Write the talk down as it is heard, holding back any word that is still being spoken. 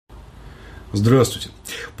Здравствуйте.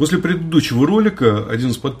 После предыдущего ролика один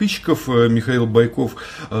из подписчиков, Михаил Байков,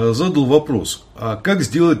 задал вопрос: а как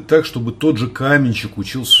сделать так, чтобы тот же каменщик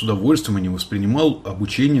учился с удовольствием и не воспринимал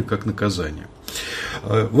обучение как наказание?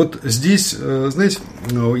 Вот здесь, знаете,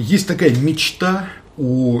 есть такая мечта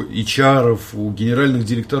у HR, у генеральных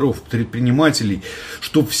директоров, предпринимателей,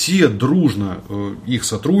 что все дружно, их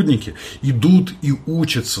сотрудники, идут и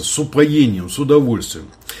учатся с упоением, с удовольствием.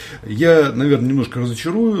 Я, наверное, немножко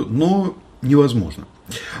разочарую, но невозможно.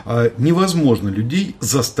 Невозможно людей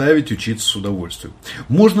заставить учиться с удовольствием.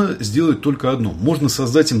 Можно сделать только одно. Можно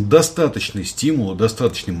создать им достаточный стимул,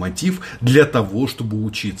 достаточный мотив для того, чтобы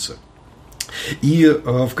учиться. И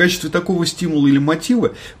в качестве такого стимула или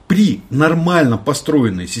мотива при нормально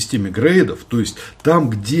построенной системе грейдов, то есть там,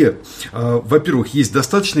 где, во-первых, есть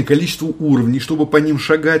достаточное количество уровней, чтобы по ним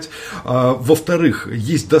шагать, во-вторых,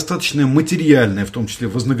 есть достаточное материальное, в том числе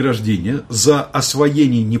вознаграждение за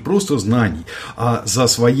освоение не просто знаний, а за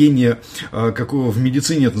освоение, как в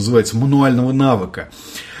медицине это называется, мануального навыка,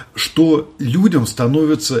 что людям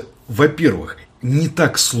становится, во-первых, не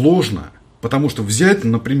так сложно. Потому что взять,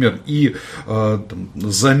 например, и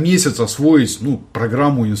за месяц освоить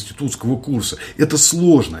программу институтского курса, это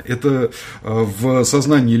сложно. Это в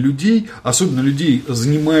сознании людей, особенно людей,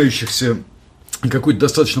 занимающихся какой-то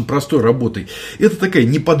достаточно простой работой, это такая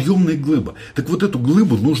неподъемная глыба. Так вот эту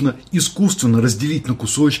глыбу нужно искусственно разделить на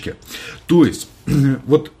кусочки. То есть,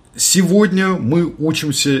 вот сегодня мы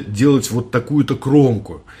учимся делать вот такую-то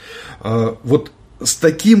кромку. Вот с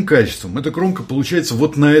таким качеством эта кромка получается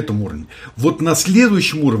вот на этом уровне. Вот на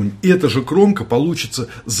следующем уровне эта же кромка получится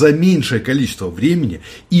за меньшее количество времени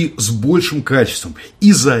и с большим качеством.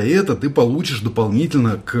 И за это ты получишь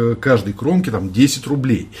дополнительно к каждой кромке 10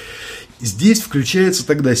 рублей. Здесь включается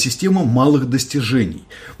тогда система малых достижений.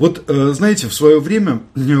 Вот, знаете, в свое время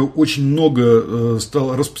очень много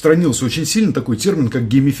распространился очень сильно такой термин, как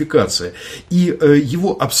геймификация. И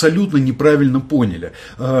его абсолютно неправильно поняли.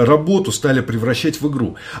 Работу стали превращать в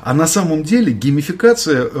игру. А на самом деле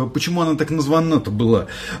геймификация, почему она так названа-то была?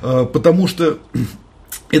 Потому что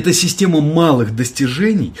это система малых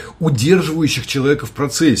достижений, удерживающих человека в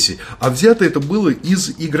процессе. А взято это было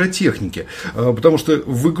из игротехники. Потому что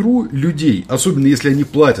в игру людей, особенно если они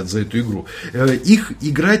платят за эту игру, их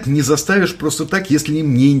играть не заставишь просто так, если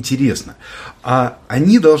им не интересно. А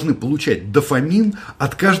они должны получать дофамин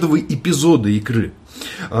от каждого эпизода игры.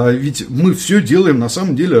 Ведь мы все делаем на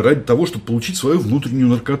самом деле ради того, чтобы получить свою внутреннюю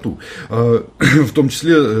наркоту. В том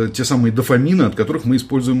числе те самые дофамины, от которых мы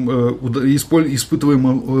испытываем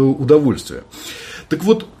удовольствие. Так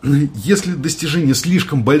вот, если достижение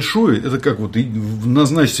слишком большое, это как вот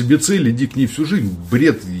назначь себе цель, иди к ней всю жизнь,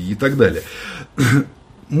 бред и так далее.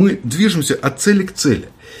 Мы движемся от цели к цели.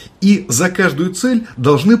 И за каждую цель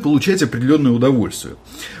должны получать определенное удовольствие.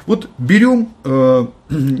 Вот берем,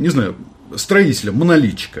 не знаю, строителя,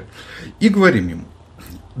 монолитчика, и говорим ему: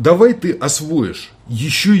 давай ты освоишь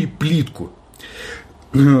еще и плитку.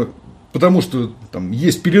 Потому что там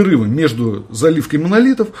есть перерывы между заливкой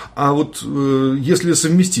монолитов, а вот если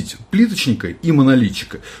совместить плиточника и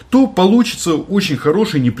монолитчика, то получится очень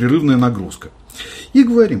хорошая непрерывная нагрузка. И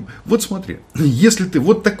говорим: вот смотри, если ты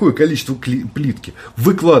вот такое количество плитки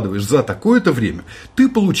выкладываешь за такое-то время, ты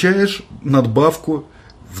получаешь надбавку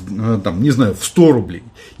в 100 рублей.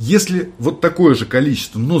 Если вот такое же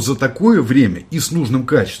количество, но за такое время и с нужным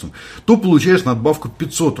качеством, то получаешь надбавку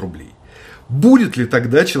 500 рублей. Будет ли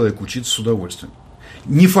тогда человек учиться с удовольствием?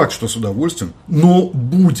 Не факт, что с удовольствием, но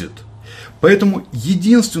будет. Поэтому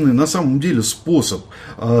единственный на самом деле способ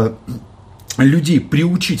людей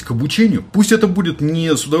приучить к обучению, пусть это будет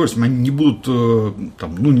не с удовольствием, они не будут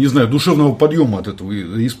душевного подъема от этого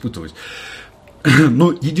испытывать.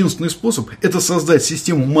 Но единственный способ – это создать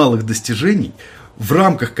систему малых достижений, в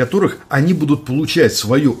рамках которых они будут получать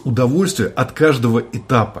свое удовольствие от каждого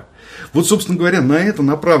этапа. Вот, собственно говоря, на это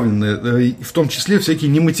направлены в том числе всякие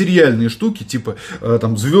нематериальные штуки, типа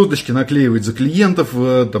звездочки наклеивать за клиентов,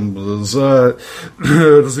 за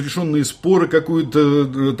разрешенные споры какое-то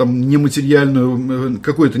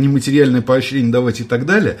нематериальное поощрение давать и так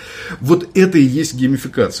далее. Вот это и есть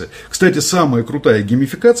геймификация. Кстати, самая крутая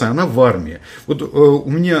геймификация, она в армии. Вот у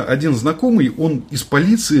меня один знакомый, он из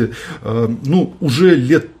полиции, уже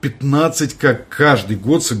лет 15, как каждый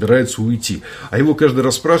год собирается уйти. А его каждый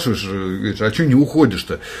раз спрашиваешь: говоришь, а что не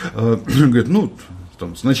уходишь-то? Говорит,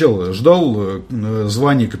 сначала ждал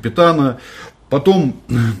звания капитана, потом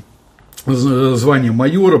звание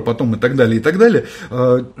майора, потом и так далее, и так далее.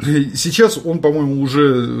 Сейчас он, по-моему,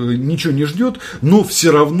 уже ничего не ждет, но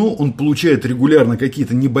все равно он получает регулярно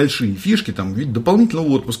какие-то небольшие фишки, там, в виде дополнительного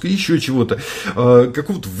отпуска, еще чего-то,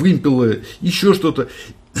 какого-то вымпела, еще что-то,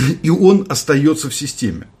 и он остается в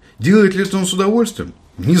системе. Делает ли это он с удовольствием?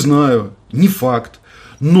 Не знаю, не факт,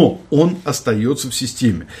 но он остается в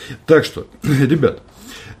системе. Так что, ребят,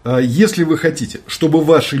 если вы хотите, чтобы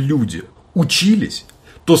ваши люди учились,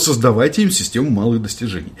 то создавайте им систему малых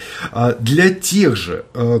достижений. Для тех же,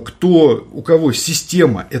 у кого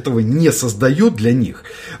система этого не создает для них,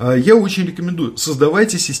 я очень рекомендую,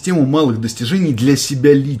 создавайте систему малых достижений для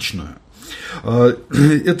себя личную.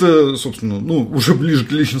 Это, собственно, уже ближе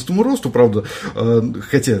к личностному росту, правда,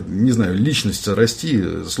 хотя, не знаю, личность расти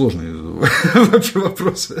сложный вообще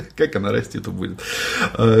вопрос, как она расти-то будет,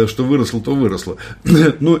 что выросло, то выросло.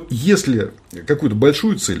 Но если какую-то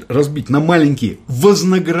большую цель разбить на маленькие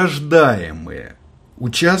вознаграждаемые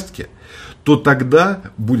участки, то тогда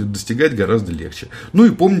будет достигать гораздо легче. Ну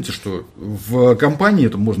и помните, что в компании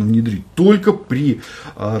это можно внедрить только при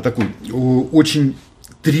такой очень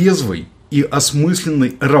трезвой и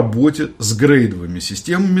осмысленной работе с грейдовыми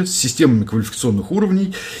системами, с системами квалификационных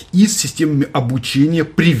уровней и с системами обучения,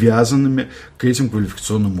 привязанными к этим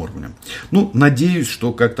квалификационным уровням. Надеюсь,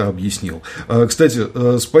 что как-то объяснил.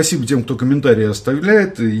 Кстати, спасибо тем, кто комментарии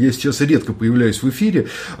оставляет. Я сейчас редко появляюсь в эфире,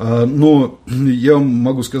 но я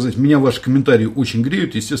могу сказать, меня ваши комментарии очень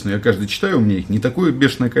греют. Естественно, я каждый читаю, у меня их не такое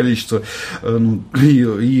бешеное количество.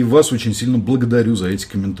 И вас очень сильно благодарю за эти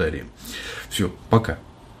комментарии. Все, пока.